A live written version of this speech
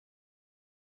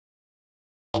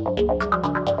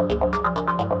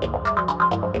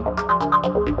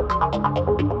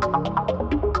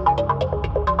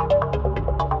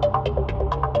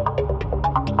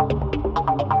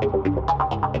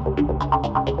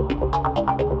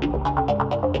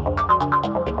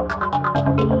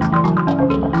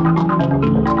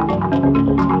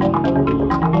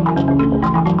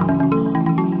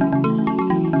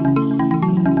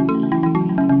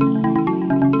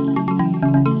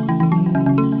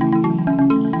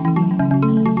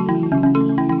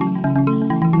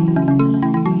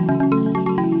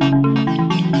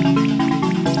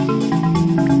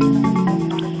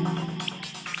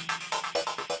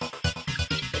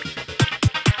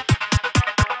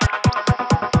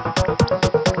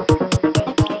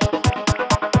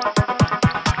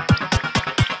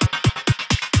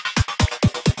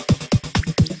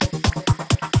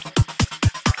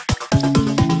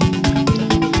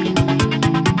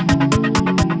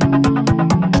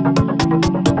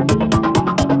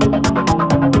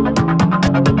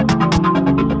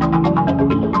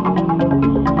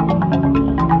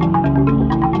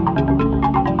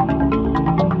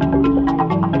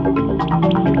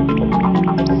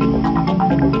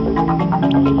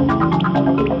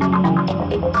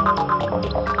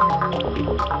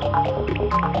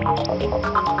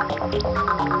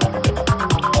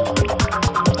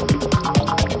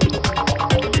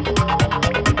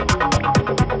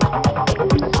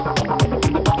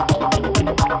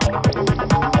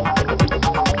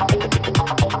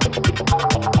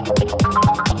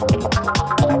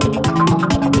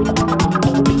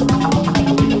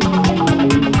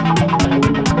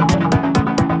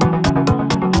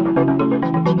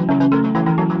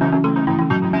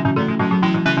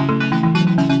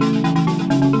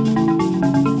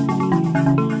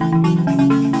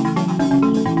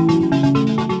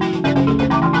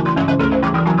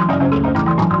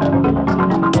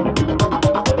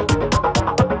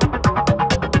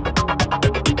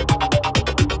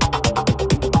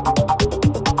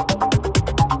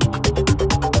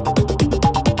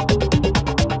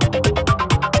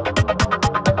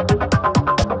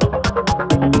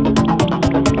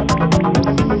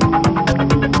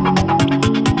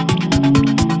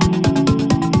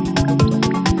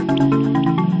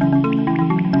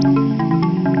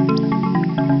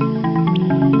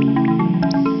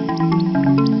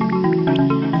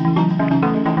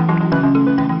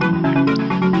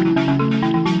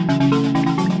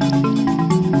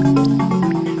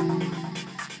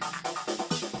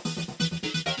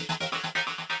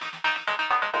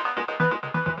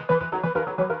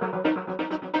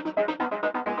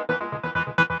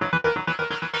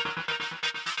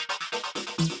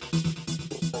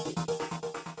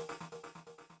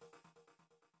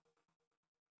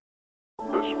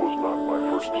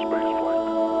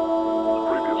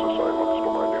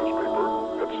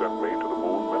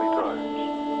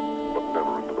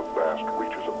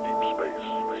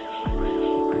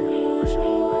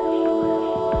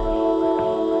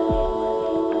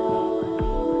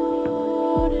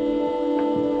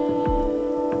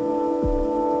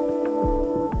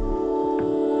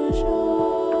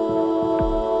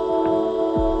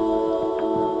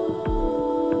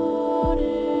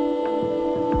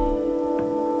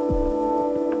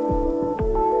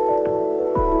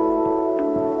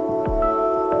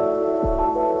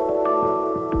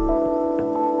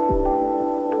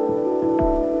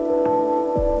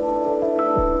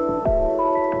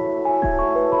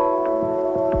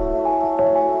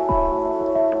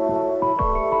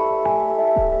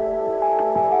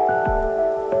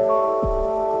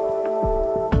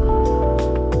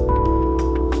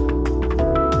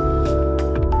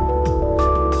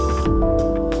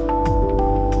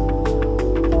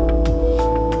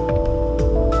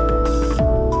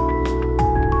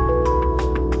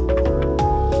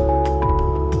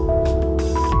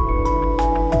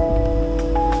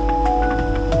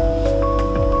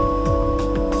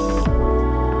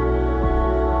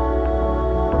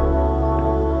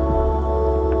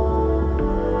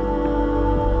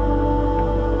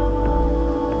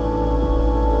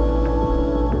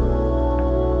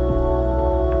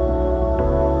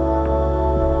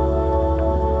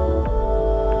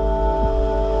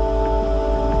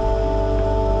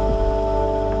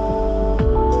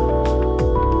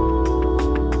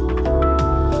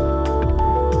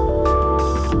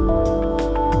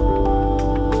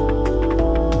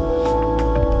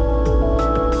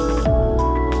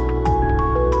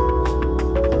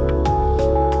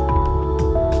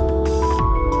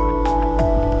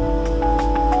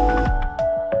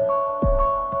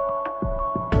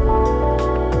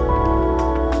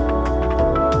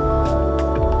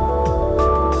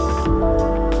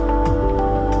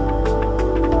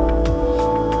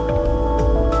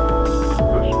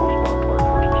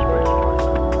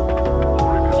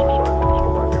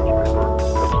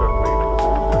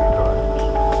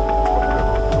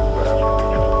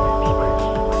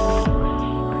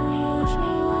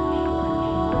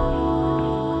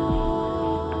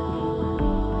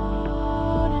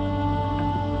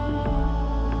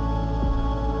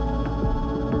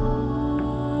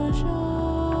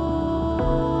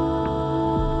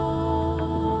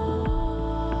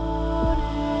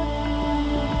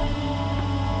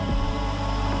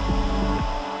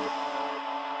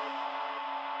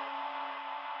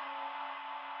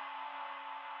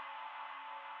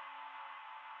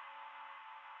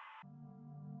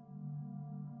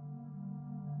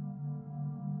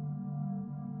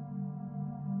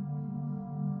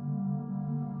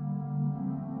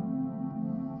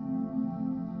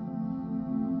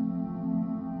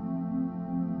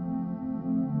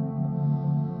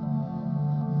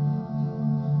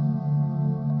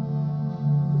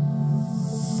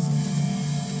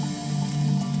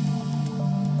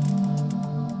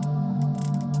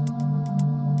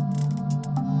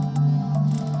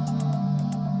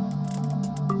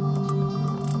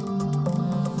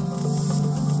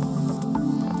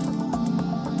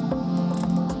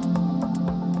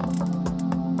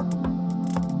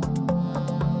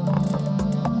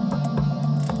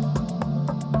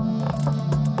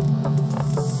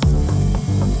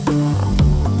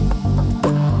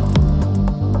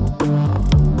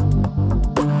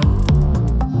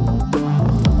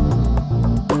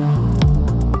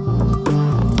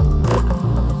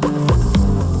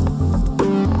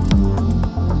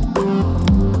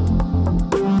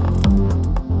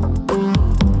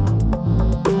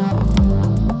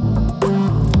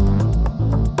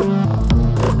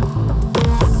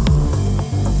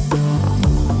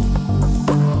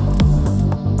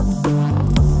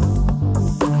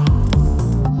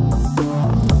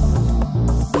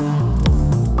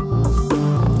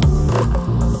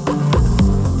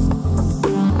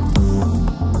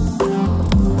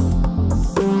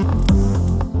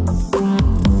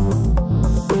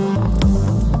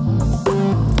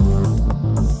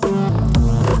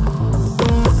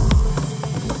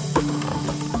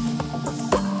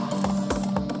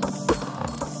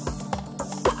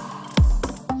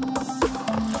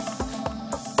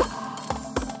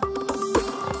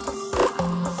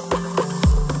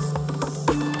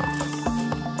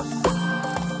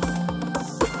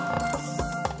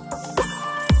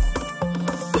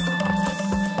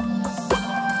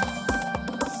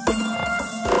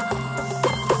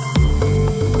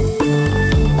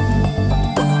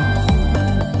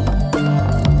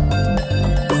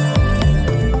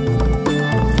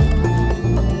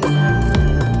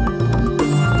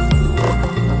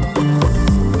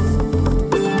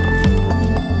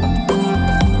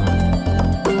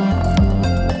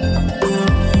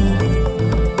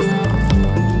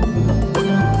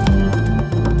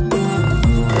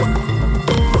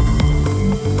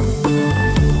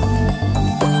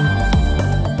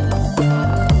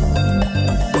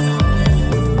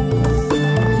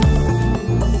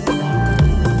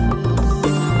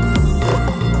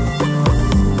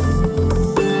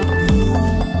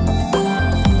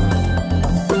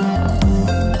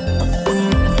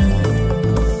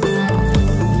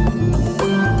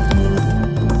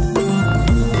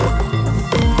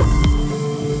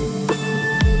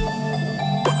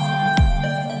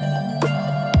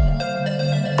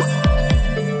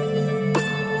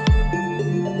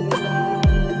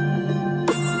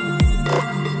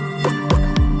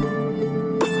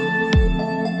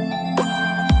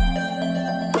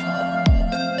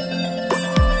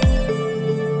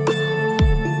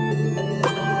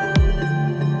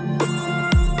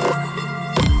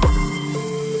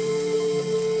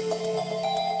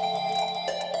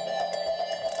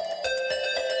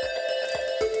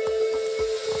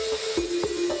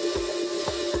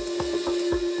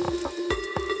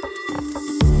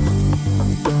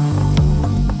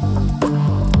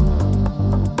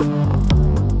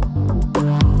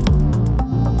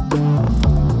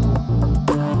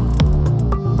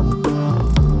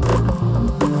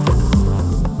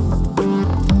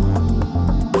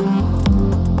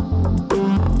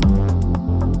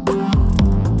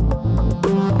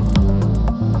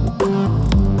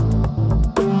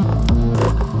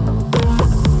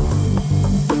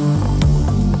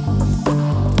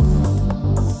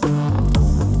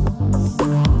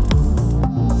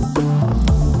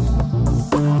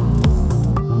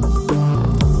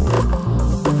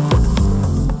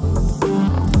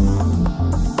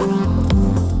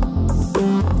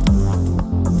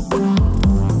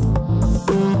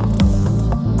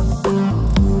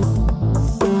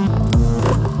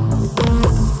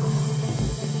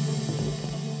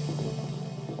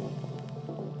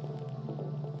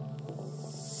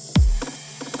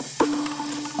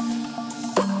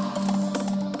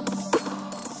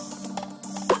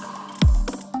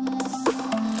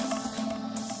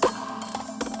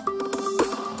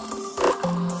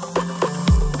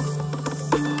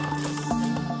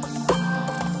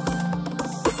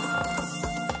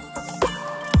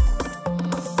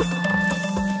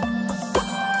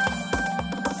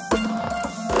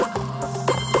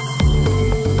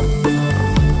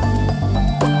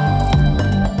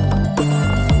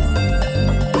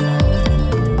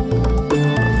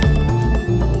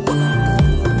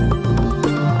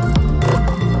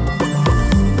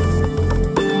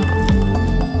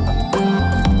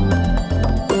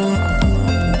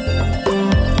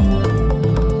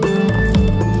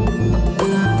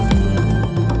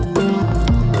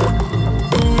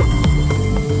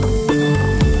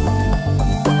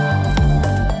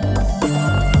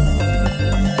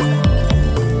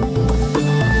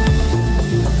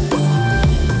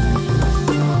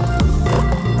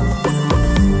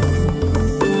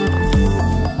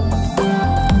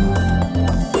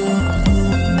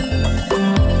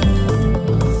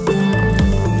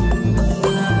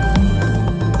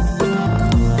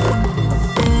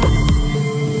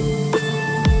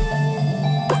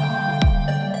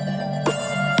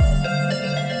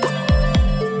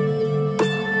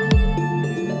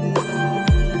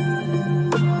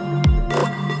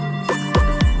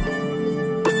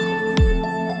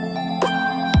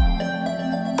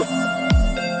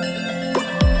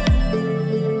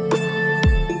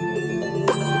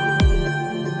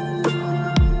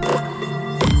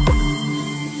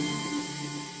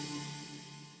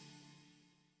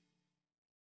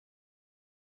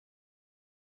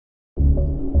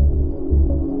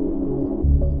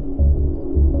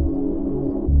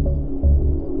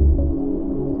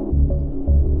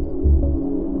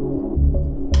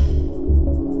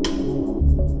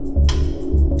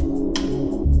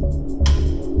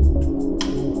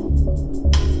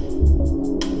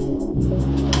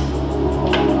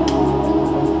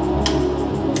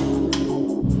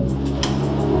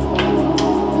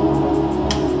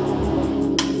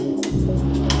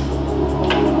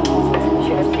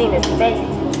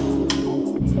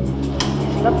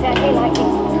looked at me like he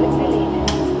couldn't believe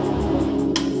it.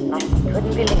 Like he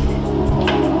couldn't believe it.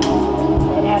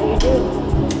 I said, how do you do?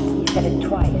 He said it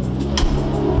twice.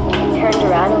 He turned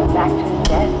around and went back to his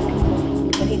desk.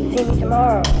 He said he'd see me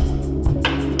tomorrow.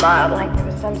 He smiled like there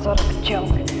was some sort of a joke.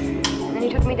 And then he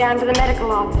took me down to the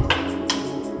medical office.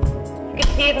 You could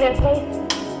see it in their faces.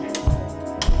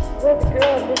 Where the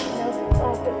girl in this nurse's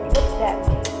office looked at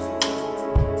me.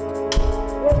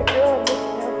 Where the girl in this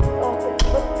nurse's office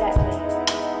looked at me.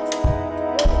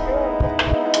 Where the girl in this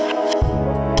nurse's office looked at me.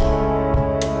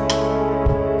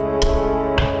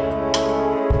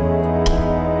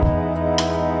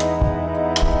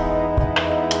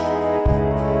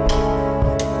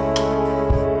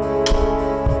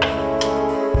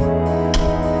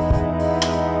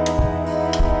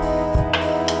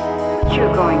 What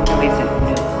you're going through isn't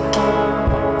new.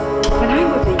 When I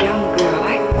was a young girl, I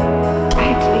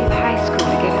had to leave high school to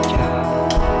get a job.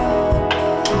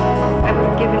 I would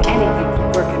have given anything to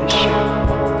work in a shop.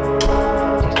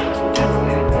 It just wasn't done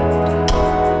where I lived.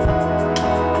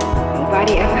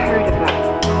 Nobody ever heard of a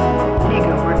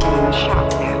nigger working in a shop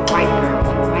there. White girls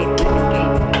and white women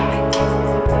came to buy things.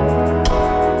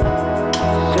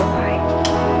 So I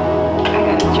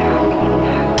got a job cleaning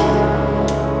houses.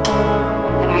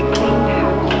 And I cleaned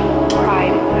houses,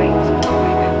 cried at nights until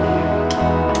I got there.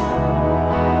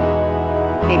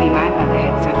 Maybe my mother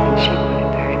had something she wanted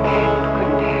very bad but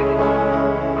couldn't have it.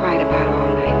 Cried about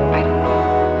all night, I don't know.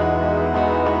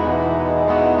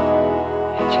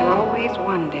 And she'll always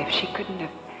wonder if she couldn't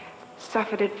have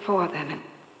suffered it for them and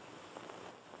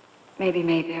maybe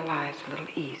made their lives a little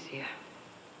easier.